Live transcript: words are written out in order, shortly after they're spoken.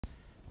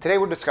Today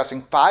we're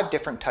discussing 5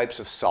 different types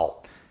of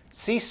salt: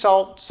 sea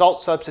salt,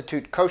 salt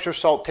substitute, kosher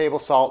salt, table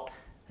salt,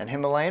 and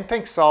Himalayan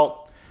pink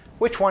salt.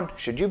 Which one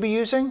should you be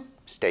using?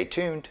 Stay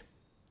tuned.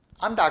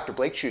 I'm Dr.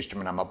 Blake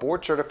Schusterman. I'm a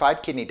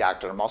board-certified kidney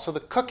doctor. I'm also the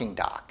cooking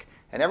doc.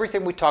 And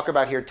everything we talk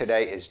about here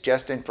today is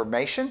just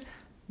information.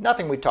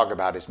 Nothing we talk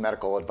about is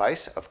medical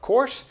advice, of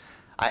course.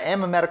 I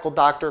am a medical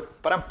doctor,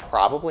 but I'm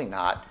probably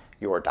not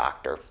your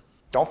doctor.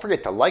 Don't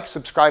forget to like,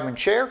 subscribe, and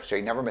share so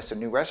you never miss a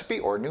new recipe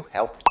or a new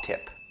health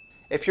tip.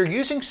 If you're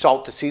using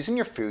salt to season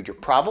your food, you're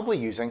probably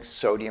using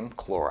sodium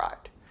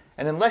chloride.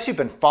 And unless you've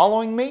been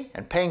following me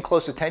and paying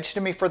close attention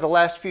to me for the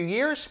last few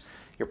years,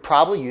 you're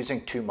probably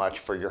using too much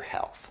for your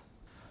health.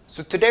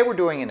 So today we're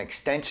doing an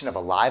extension of a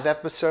live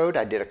episode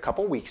I did a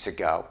couple weeks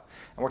ago,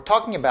 and we're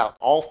talking about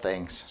all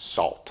things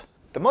salt.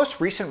 The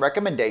most recent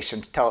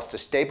recommendations tell us to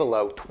stay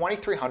below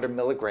 2,300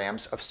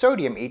 milligrams of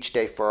sodium each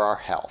day for our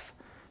health.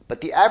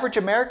 But the average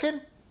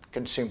American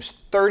consumes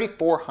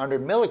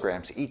 3,400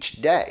 milligrams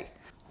each day.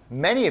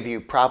 Many of you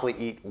probably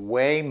eat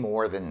way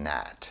more than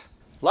that.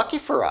 Lucky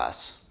for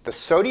us, the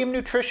sodium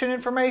nutrition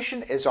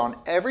information is on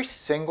every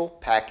single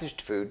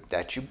packaged food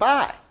that you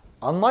buy.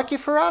 Unlucky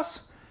for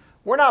us,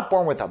 we're not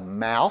born with a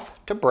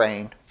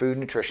mouth-to-brain food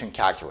nutrition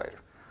calculator.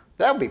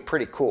 That would be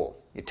pretty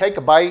cool. You take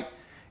a bite,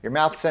 your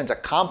mouth sends a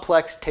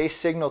complex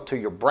taste signal to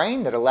your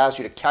brain that allows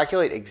you to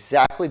calculate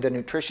exactly the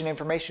nutrition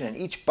information in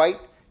each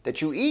bite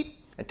that you eat.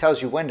 It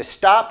tells you when to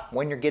stop,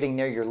 when you're getting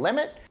near your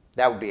limit.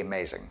 That would be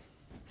amazing.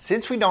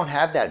 Since we don't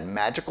have that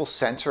magical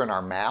sensor in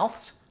our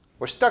mouths,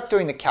 we're stuck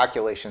doing the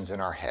calculations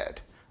in our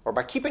head, or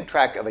by keeping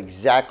track of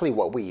exactly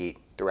what we eat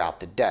throughout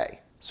the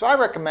day. So I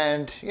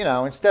recommend,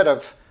 instead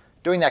of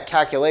doing that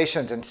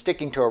calculations and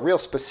sticking to a real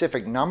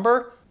specific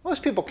number,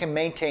 most people can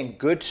maintain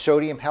good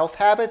sodium health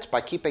habits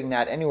by keeping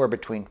that anywhere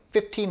between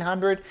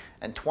 1,500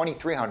 and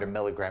 2,300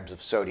 milligrams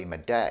of sodium a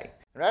day.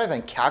 Rather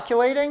than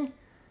calculating,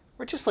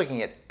 we're just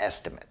looking at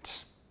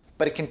estimates.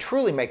 But it can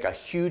truly make a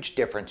huge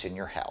difference in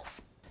your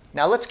health.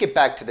 Now let's get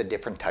back to the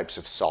different types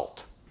of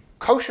salt.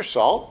 Kosher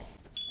salt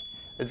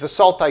is the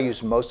salt I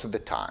use most of the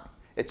time.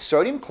 It's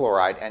sodium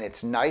chloride and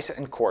it's nice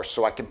and coarse,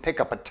 so I can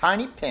pick up a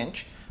tiny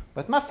pinch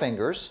with my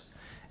fingers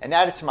and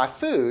add it to my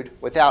food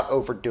without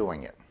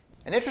overdoing it.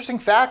 An interesting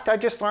fact I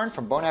just learned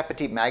from Bon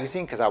Appetit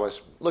magazine, because I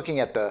was looking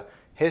at the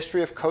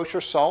history of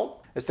kosher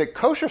salt, is that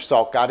kosher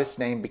salt got its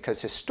name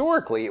because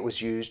historically it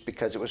was used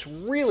because it was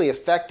really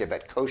effective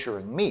at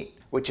koshering meat,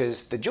 which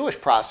is the Jewish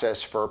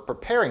process for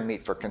preparing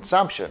meat for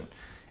consumption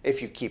if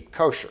you keep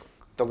kosher.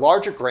 The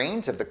larger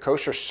grains of the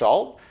kosher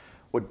salt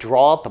would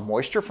draw out the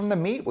moisture from the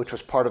meat, which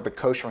was part of the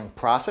koshering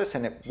process,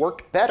 and it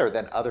worked better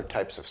than other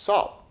types of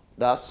salt.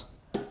 Thus,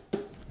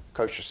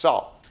 kosher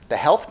salt. The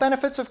health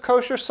benefits of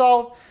kosher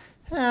salt?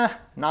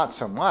 Not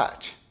so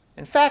much.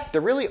 In fact,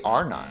 there really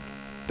are none.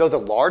 Though the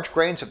large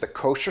grains of the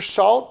kosher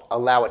salt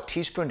allow a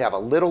teaspoon to have a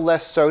little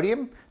less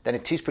sodium than a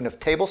teaspoon of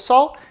table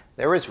salt,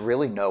 there is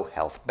really no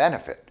health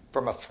benefit.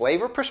 From a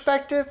flavor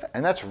perspective,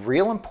 and that's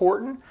real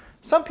important,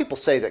 some people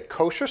say that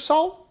kosher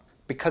salt,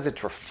 because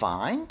it's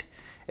refined,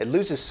 it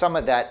loses some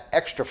of that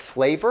extra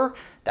flavor,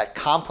 that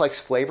complex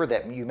flavor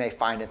that you may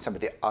find in some of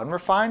the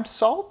unrefined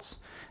salts.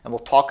 And we'll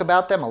talk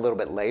about them a little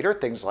bit later,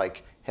 things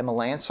like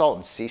Himalayan salt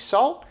and sea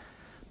salt.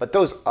 But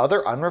those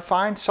other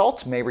unrefined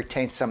salts may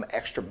retain some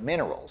extra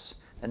minerals.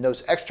 And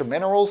those extra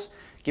minerals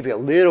give you a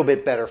little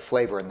bit better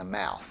flavor in the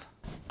mouth.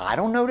 I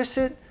don't notice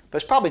it,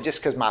 but it's probably just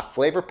because my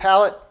flavor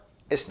palette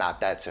is not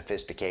that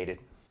sophisticated.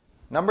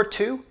 Number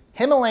 2,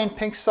 Himalayan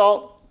pink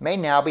salt may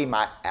now be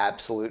my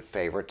absolute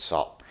favorite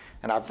salt.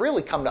 And I've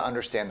really come to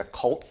understand the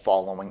cult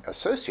following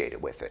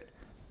associated with it,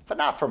 but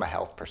not from a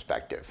health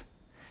perspective.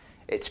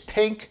 It's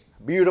pink,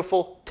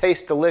 beautiful,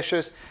 tastes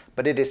delicious,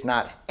 but it is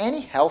not any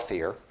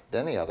healthier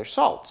than the other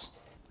salts.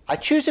 I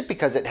choose it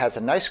because it has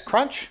a nice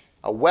crunch,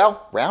 a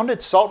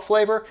well-rounded salt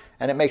flavor,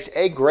 and it makes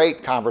a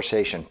great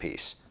conversation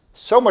piece.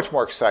 So much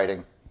more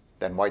exciting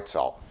than white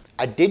salt.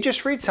 I did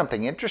just read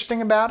something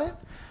interesting about it.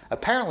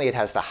 Apparently it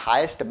has the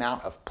highest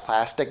amount of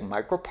plastic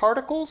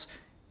microparticles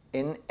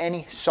in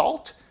any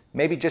salt,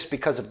 maybe just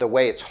because of the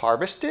way it's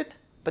harvested,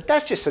 but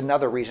that's just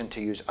another reason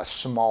to use a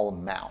small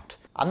amount.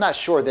 I'm not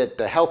sure that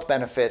the health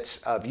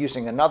benefits of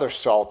using another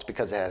salt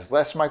because it has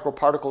less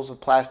microparticles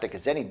of plastic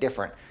is any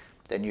different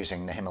than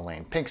using the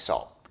Himalayan pink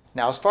salt.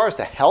 Now, as far as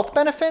the health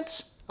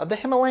benefits of the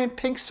Himalayan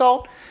pink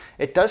salt,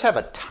 it does have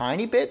a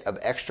tiny bit of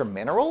extra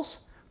minerals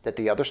that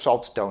the other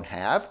salts don't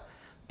have,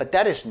 but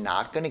that is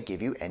not going to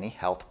give you any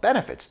health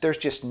benefits. There's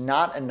just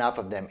not enough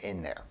of them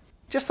in there.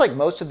 Just like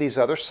most of these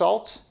other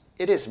salts,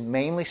 it is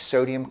mainly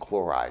sodium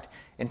chloride.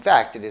 In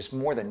fact, it is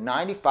more than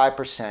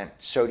 95%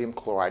 sodium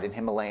chloride in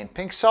Himalayan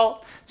pink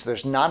salt, so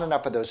there's not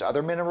enough of those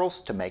other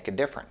minerals to make a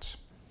difference.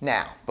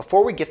 Now,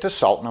 before we get to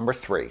salt number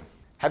 3,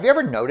 have you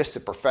ever noticed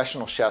that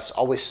professional chefs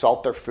always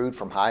salt their food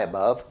from high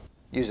above?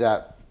 Use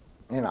that,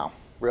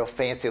 real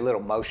fancy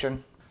little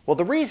motion. Well,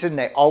 the reason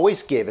they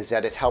always give is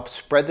that it helps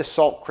spread the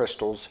salt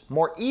crystals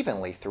more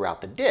evenly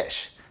throughout the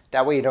dish.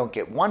 That way you don't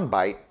get one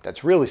bite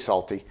that's really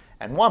salty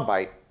and one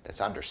bite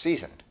that's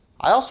under-seasoned.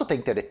 I also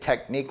think that a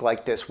technique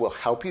like this will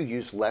help you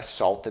use less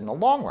salt in the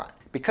long run.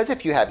 Because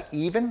if you have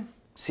even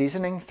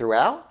seasoning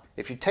throughout,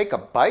 if you take a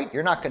bite,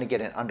 you're not going to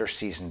get an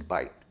under-seasoned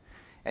bite.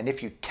 And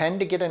if you tend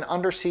to get an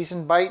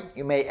under-seasoned bite,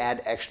 you may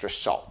add extra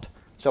salt.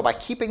 So by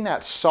keeping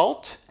that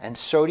salt and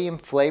sodium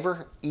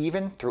flavor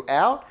even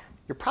throughout,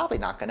 you're probably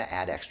not going to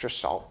add extra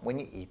salt when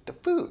you eat the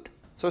food.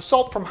 So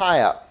salt from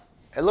high up.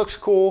 It looks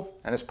cool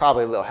and it's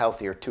probably a little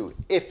healthier too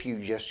if you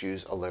just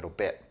use a little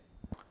bit.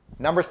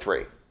 Number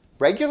 3,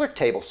 regular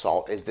table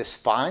salt is this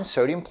fine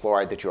sodium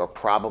chloride that you are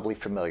probably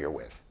familiar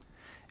with.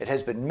 It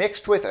has been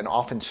mixed with and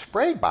often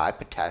sprayed by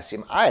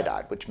potassium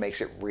iodide, which makes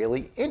it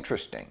really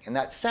interesting. And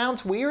that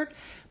sounds weird,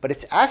 but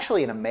it's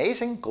actually an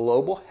amazing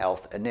global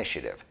health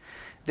initiative.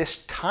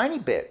 This tiny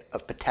bit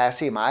of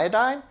potassium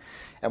iodide,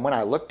 and when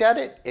I looked at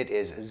it, it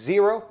is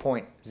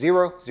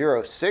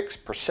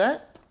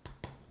 0.006%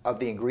 of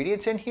the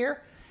ingredients in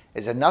here,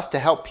 is enough to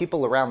help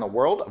people around the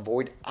world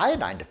avoid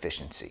iodine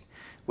deficiency,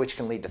 which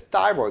can lead to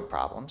thyroid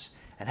problems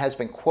and has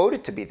been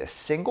quoted to be the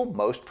single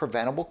most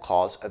preventable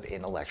cause of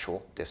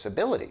intellectual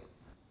disability.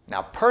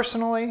 Now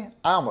personally,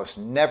 I almost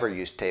never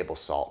use table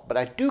salt, but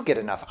I do get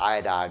enough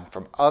iodine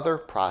from other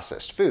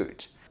processed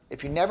foods.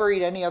 If you never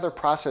eat any other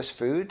processed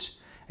foods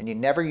and you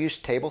never use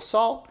table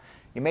salt,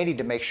 you may need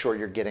to make sure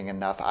you're getting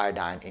enough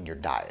iodine in your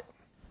diet.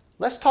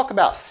 Let's talk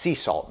about sea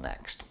salt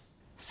next.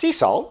 Sea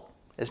salt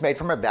is made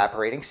from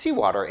evaporating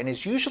seawater and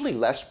is usually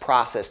less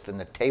processed than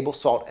the table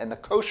salt and the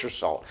kosher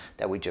salt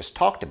that we just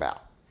talked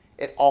about.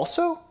 It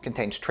also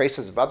contains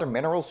traces of other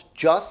minerals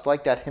just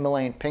like that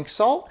Himalayan pink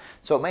salt,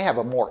 so it may have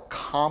a more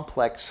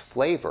complex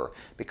flavor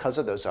because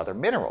of those other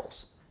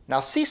minerals. Now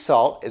sea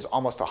salt is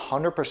almost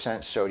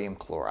 100% sodium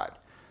chloride,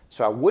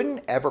 so I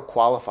wouldn't ever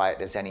qualify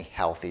it as any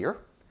healthier.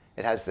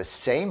 It has the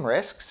same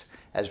risks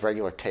as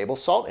regular table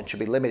salt and should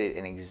be limited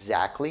in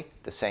exactly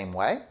the same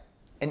way.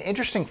 An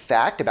interesting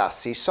fact about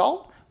sea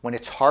salt, when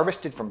it's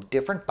harvested from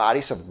different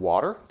bodies of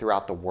water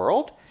throughout the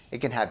world, it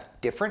can have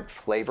different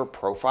flavor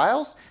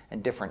profiles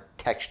and different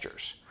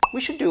textures. We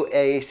should do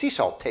a sea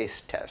salt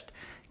taste test.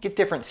 Get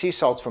different sea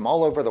salts from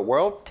all over the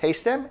world,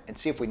 taste them, and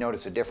see if we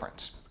notice a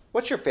difference.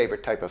 What's your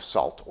favorite type of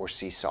salt or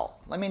sea salt?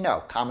 Let me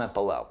know, comment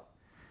below.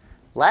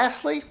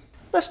 Lastly,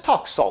 let's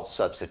talk salt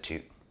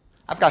substitute.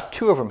 I've got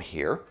 2 of them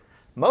here.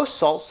 Most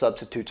salt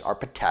substitutes are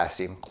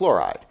potassium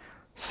chloride.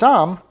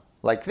 Some,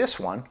 like this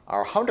one,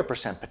 are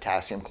 100%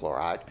 potassium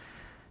chloride,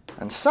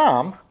 and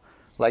some,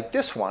 like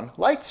this one,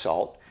 light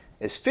salt,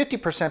 is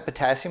 50%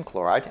 potassium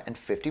chloride and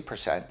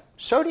 50%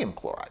 sodium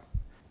chloride.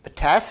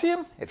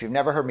 Potassium, if you've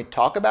never heard me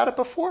talk about it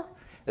before,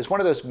 is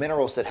one of those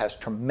minerals that has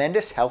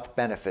tremendous health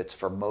benefits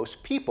for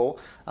most people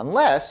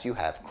unless you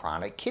have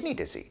chronic kidney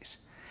disease.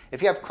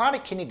 If you have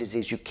chronic kidney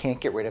disease, you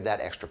can't get rid of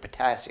that extra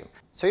potassium.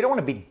 So you don't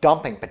want to be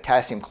dumping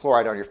potassium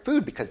chloride on your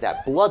food because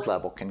that blood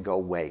level can go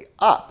way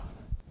up.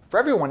 For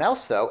everyone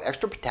else though,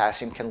 extra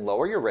potassium can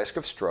lower your risk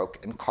of stroke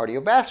and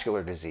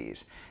cardiovascular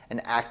disease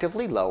and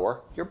actively lower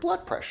your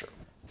blood pressure.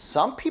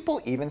 Some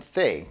people even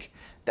think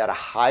that a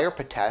higher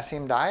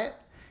potassium diet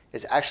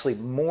is actually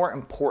more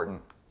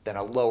important than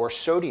a lower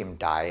sodium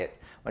diet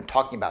when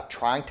talking about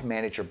trying to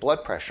manage your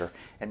blood pressure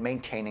and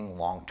maintaining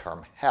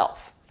long-term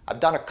health.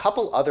 I've done a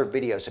couple other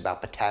videos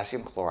about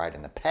potassium chloride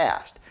in the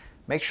past.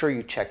 Make sure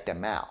you check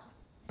them out.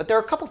 But there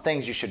are a couple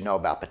things you should know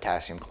about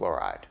potassium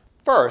chloride.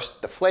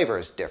 First, the flavor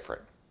is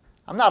different.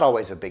 I'm not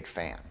always a big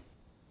fan.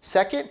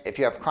 Second, if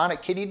you have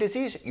chronic kidney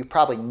disease, you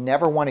probably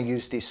never want to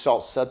use these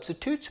salt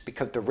substitutes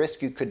because the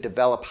risk you could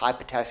develop high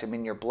potassium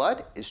in your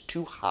blood is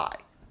too high.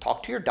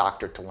 Talk to your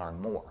doctor to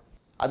learn more.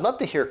 I'd love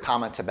to hear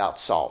comments about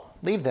salt.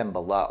 Leave them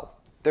below.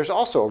 There's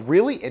also a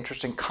really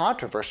interesting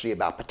controversy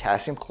about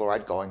potassium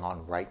chloride going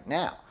on right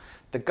now.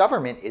 The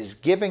government is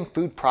giving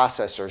food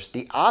processors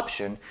the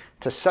option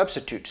to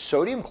substitute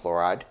sodium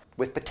chloride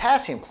with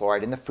potassium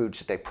chloride in the foods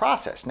that they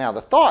process. Now,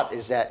 the thought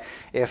is that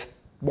if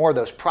more of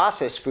those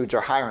processed foods are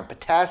higher in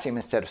potassium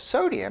instead of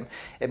sodium,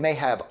 it may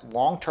have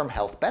long-term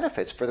health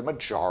benefits for the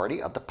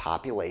majority of the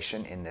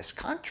population in this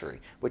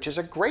country, which is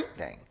a great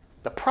thing.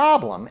 The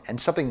problem,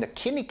 and something the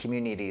kidney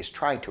community is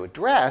trying to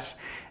address,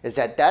 is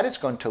that that is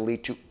going to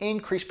lead to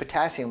increased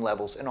potassium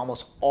levels in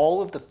almost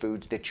all of the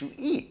foods that you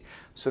eat.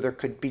 So there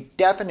could be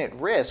definite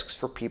risks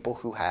for people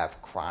who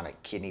have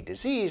chronic kidney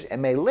disease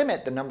and may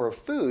limit the number of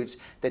foods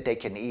that they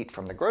can eat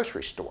from the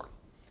grocery store.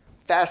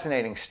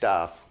 Fascinating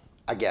stuff,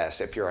 I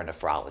guess, if you're a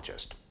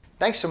nephrologist.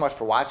 Thanks so much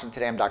for watching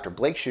today. I'm Dr.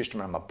 Blake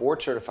Schusterman. I'm a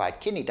board-certified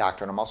kidney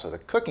doctor, and I'm also the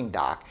cooking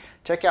doc.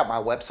 Check out my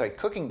website,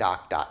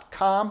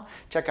 cookingdoc.com.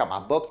 Check out my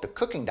book, The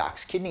Cooking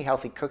Doc's Kidney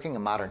Healthy Cooking, a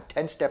modern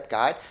 10-step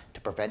guide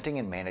to preventing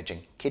and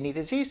managing kidney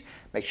disease.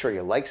 Make sure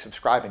you like,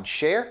 subscribe, and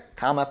share.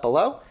 Comment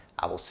below.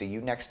 I will see you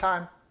next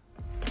time.